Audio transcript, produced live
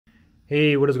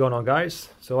Hey, what is going on, guys?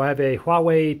 So I have a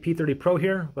Huawei P30 Pro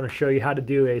here. I'm going to show you how to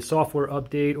do a software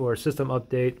update or a system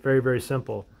update. Very, very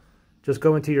simple. Just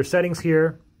go into your settings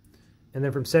here, and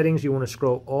then from settings you want to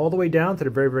scroll all the way down to the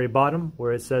very, very bottom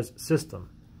where it says System.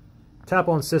 Tap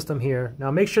on System here. Now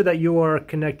make sure that you are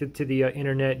connected to the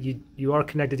internet. You are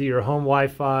connected to your home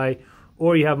Wi-Fi,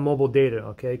 or you have mobile data,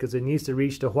 okay? Because it needs to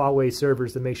reach the Huawei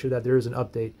servers to make sure that there is an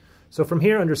update. So from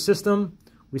here under System,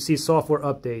 we see Software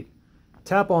Update.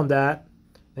 Tap on that,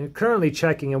 and currently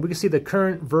checking, and we can see the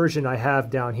current version I have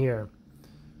down here.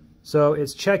 So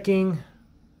it's checking,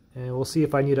 and we'll see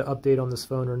if I need an update on this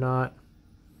phone or not.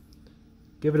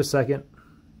 Give it a second.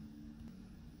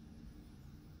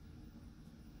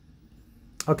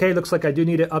 Okay, looks like I do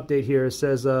need an update here. It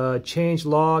says change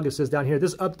log. It says down here,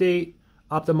 this update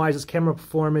optimizes camera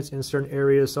performance in certain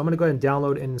areas. So I'm going to go ahead and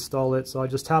download and install it. So I'll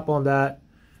just tap on that.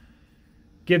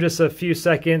 Give this a few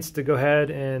seconds to go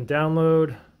ahead and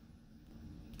download.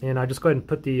 And I'll just go ahead and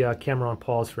put the camera on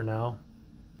pause for now.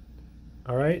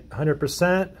 All right,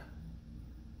 100%.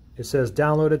 It says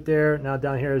download it there. Now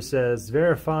down here it says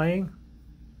verifying.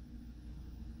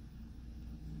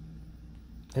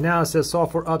 And now it says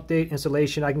software update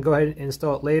installation. I can go ahead and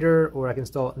install it later, or I can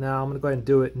install it now. I'm going to go ahead and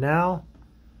do it now.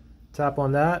 Tap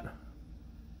on that.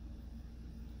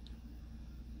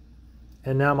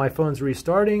 And now my phone's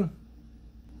restarting.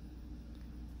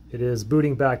 It is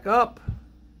booting back up.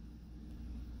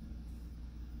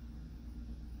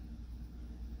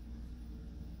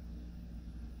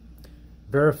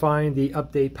 Verifying the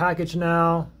update package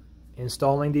now.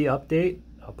 Installing the update.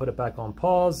 I'll put it back on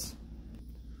pause.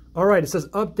 Alright, it says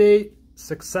update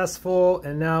successful,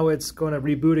 and now it's going to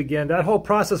reboot again. That whole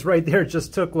process right there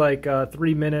just took like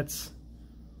 3 minutes.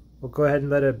 We'll go ahead and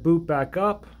let it boot back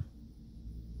up.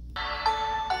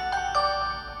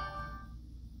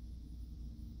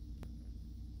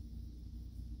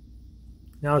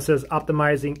 Now it says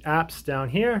optimizing apps down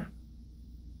here.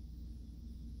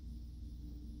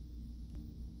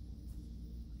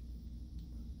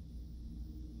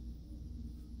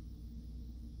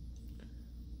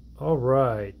 All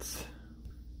right.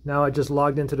 Now I just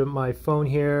logged into my phone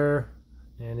here,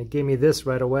 and it gave me this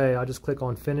right away. I'll just click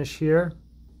on finish here.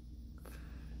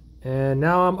 And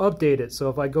now I'm updated. So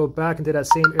if I go back into that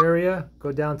same area,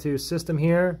 go down to system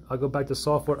here, I'll go back to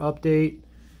software update.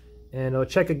 And I'll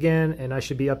check again, and I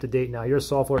should be up to date now. Your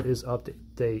software is up to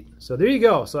date. So there you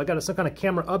go. So I got some kind of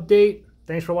camera update.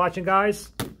 Thanks for watching,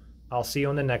 guys. I'll see you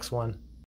on the next one.